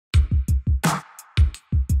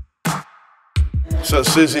So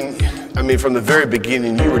Susan, I mean, from the very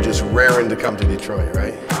beginning, you were just raring to come to Detroit,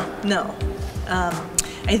 right? No.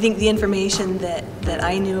 I think the information that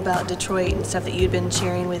I knew about Detroit and stuff that you'd been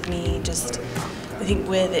sharing with me, just I think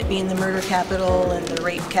with it being the murder capital and the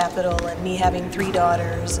rape capital and me having 3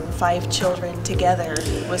 daughters and 5 children together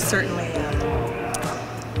was certainly,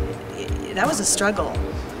 that was a struggle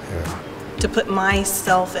to put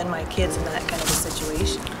myself and my kids in that kind of a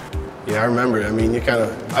situation. Yeah, I remember. I mean,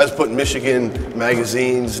 I was putting Michigan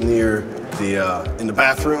magazines near in the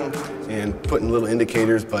bathroom and putting little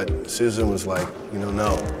indicators, but Susan was like,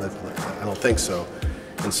 no, I don't think so.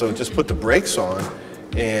 And so just put the brakes on,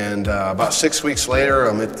 and about 6 weeks later,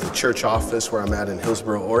 I'm at the church office where I'm at in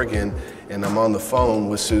Hillsboro, Oregon, and I'm on the phone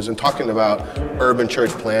with Susan talking about urban church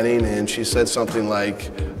planning, and she said something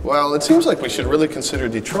like, well, it seems like we should really consider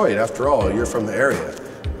Detroit. After all, you're from the area.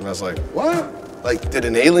 And I was like, what? Like, did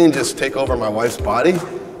an alien just take over my wife's body?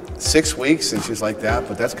 6 weeks, and she's like that,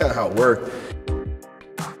 but that's kind of how it worked.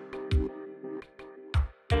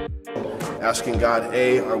 Asking God,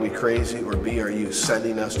 A, are we crazy, or B, are you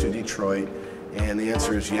sending us to Detroit? And the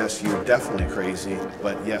answer is yes, you're definitely crazy,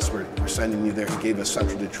 but yes, we're sending you there. He gave us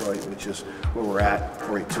Central Detroit, which is where we're at,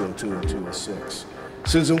 48202 and 206.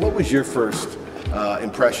 Susan, what was your first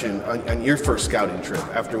impression on your first scouting trip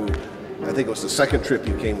after, I think it was the second trip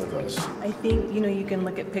you came with us? I think, you can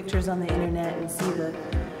look at pictures on the internet and see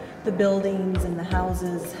the buildings and the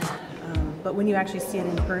houses, but when you actually see it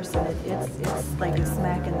in person, it's like a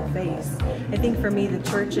smack in the face. I think for me, the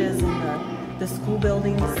churches and the school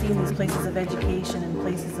buildings, seeing these places of education and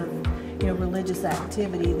places of religious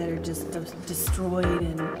activity that are just destroyed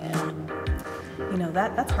and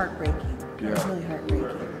that's heartbreaking. Yeah. That's really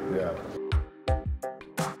heartbreaking. Yeah.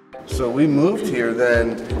 So we moved here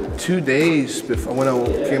then 2 days before, when I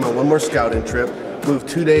came on one more scouting trip, moved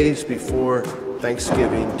 2 days before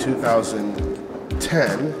Thanksgiving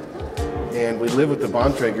 2010, and we lived with the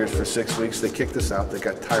Bontraggers for 6 weeks. They kicked us out, they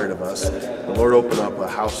got tired of us. The Lord opened up a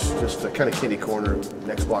house just a kind of kitty corner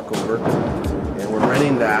next block over, and we're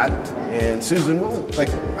renting that. And Susan,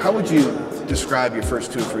 how would you describe your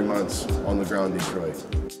first 2 or 3 months on the ground in Detroit?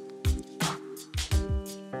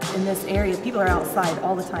 In this area, people are outside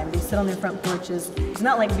all the time. They sit on their front porches. It's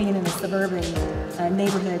not like being in a suburban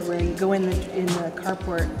neighborhood where you go in the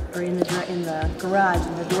carport or in the garage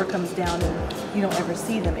and the door comes down and you don't ever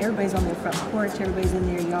see them. Everybody's on their front porch. Everybody's in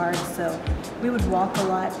their yard. So we would walk a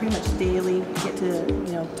lot, pretty much daily. Get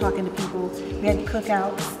to talking to people. We had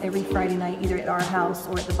cookouts every Friday night, either at our house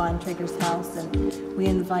or at the Bontraggers' house, and we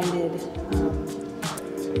invited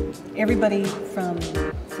everybody from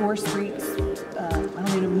 4 streets. I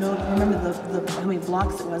don't even remember how many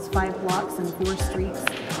blocks it was, 5 blocks and 4 streets,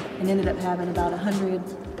 and ended up having about 100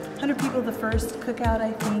 people the first cookout,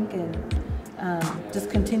 I think, and just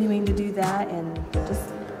continuing to do that, and just,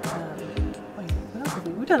 what else have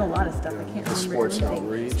we've done a lot of stuff, I can't remember sports everything.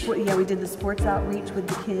 Outreach. Yeah, we did the sports outreach with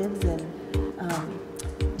the kids, and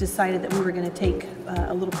decided that we were going to take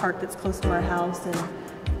a little park that's close to our house and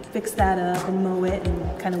fix that up and mow it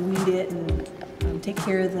and kind of weed it and take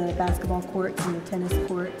care of the basketball courts and the tennis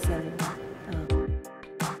courts. And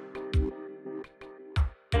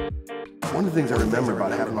one of the things I remember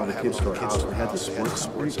about having all the kids to our house, we had the sports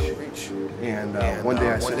outreach. And one day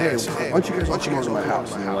I said, hey, why don't you guys come over to my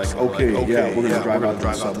house? And they're like, okay, yeah, we're going to drive out to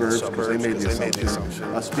the suburbs, because they made the assumption,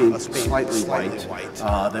 us being slightly white,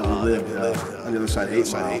 that we lived on the other side of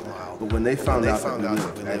 8 Mile. But when they found out that we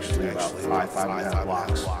lived actually about 5.5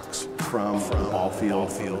 blocks from the ball field,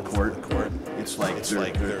 the court, it's like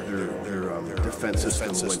their defense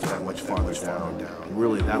system went that much farther down.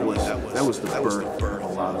 Really, that was the birth of a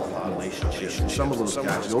lot of relationships. And some of those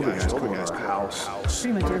guys, the older guys, come to our house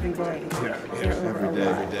pretty much every day. Yeah, every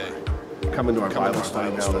day. Come into our Bible study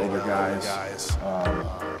now, the older guys.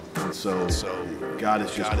 And so God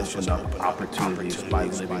has just opened up opportunities by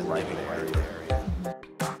living right in the area.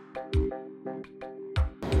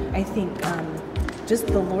 I think just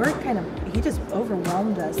the Lord He just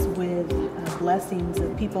overwhelmed us with blessings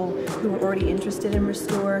of people who were already interested in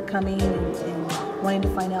Restore coming and wanting to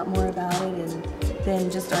find out more about it, and then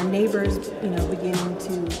just our neighbors, beginning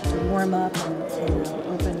to warm up and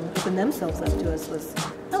open themselves up to us.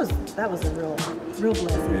 That was a real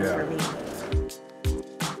blessing for me.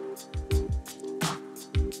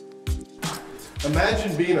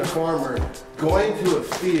 Imagine being a farmer going to a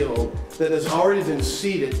field that has already been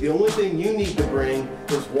seeded. The only thing you need to bring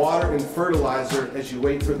is water and fertilizer as you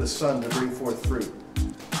wait for the sun to bring forth fruit.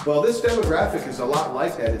 Well, this demographic is a lot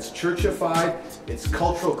like that. It's churchified, it's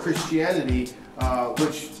cultural Christianity,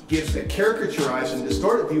 which gives a caricaturized and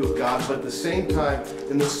distorted view of God, but at the same time,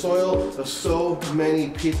 in the soil of so many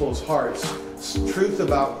people's hearts, truth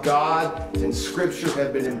about God and Scripture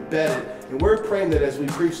have been embedded. And we're praying that as we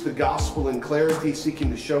preach the gospel in clarity, seeking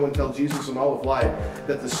to show and tell Jesus in all of life,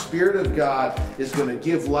 that the Spirit of God is going to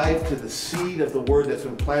give life to the seed of the word that's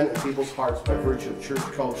been planted in people's hearts by virtue of church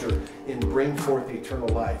culture and bring forth eternal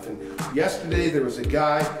life. And yesterday there was a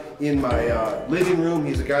guy in my living room.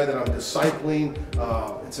 He's a guy that I'm discipling.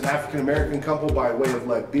 It's an African-American couple by way of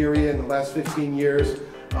Liberia in the last 15 years.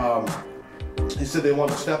 He said they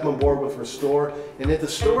want to step on board with Restore. And at the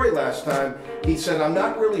story last time, he said, I'm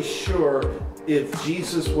not really sure if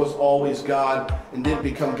Jesus was always God and didn't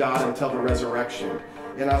become God until the resurrection.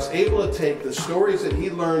 And I was able to take the stories that he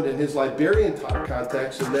learned in his Liberian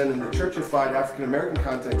context and then in the churchified African-American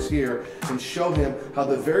context here and show him how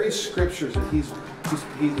the very scriptures that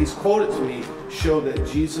he's quoted to me show that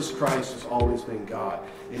Jesus Christ has always been God.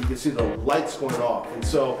 And you can see the lights going off. And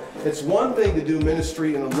so it's one thing to do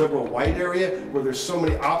ministry in a liberal white area where there's so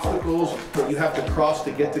many obstacles that you have to cross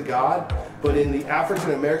to get to God. But in the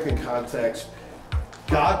African-American context,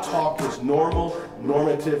 God talk is normal,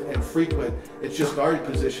 normative, and frequent. It's just our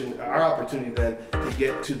position, our opportunity then to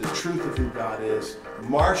get to the truth of who God is,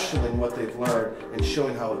 marshaling what they've learned and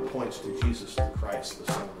showing how it points to Jesus Christ,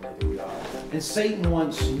 the Son of the living God. And Satan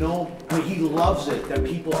wants he loves it that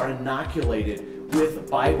people are inoculated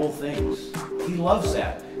with Bible things. He loves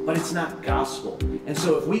that, but it's not gospel. And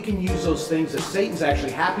so if we can use those things that Satan's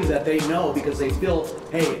actually happy that they know because they feel,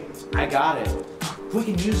 hey, I got it. If we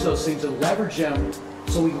can use those things and leverage them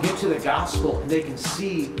so we can get to the gospel and they can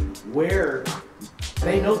see where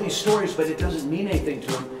they know these stories, but it doesn't mean anything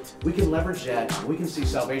to them. We can leverage that. We can see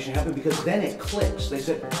salvation happen because then it clicks. They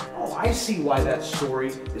said, oh, I see why that story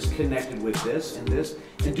is connected with this and this.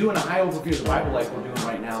 And doing a high overview of the Bible like we're doing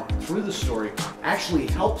right now through the story actually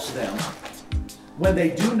helps them when they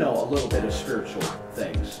do know a little bit of spiritual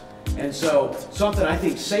things. And so something I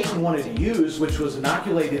think Satan wanted to use, which was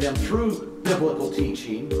inoculated them through biblical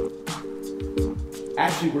teaching,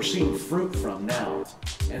 actually we're seeing fruit from now.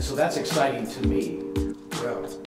 And so that's exciting to me. Yeah.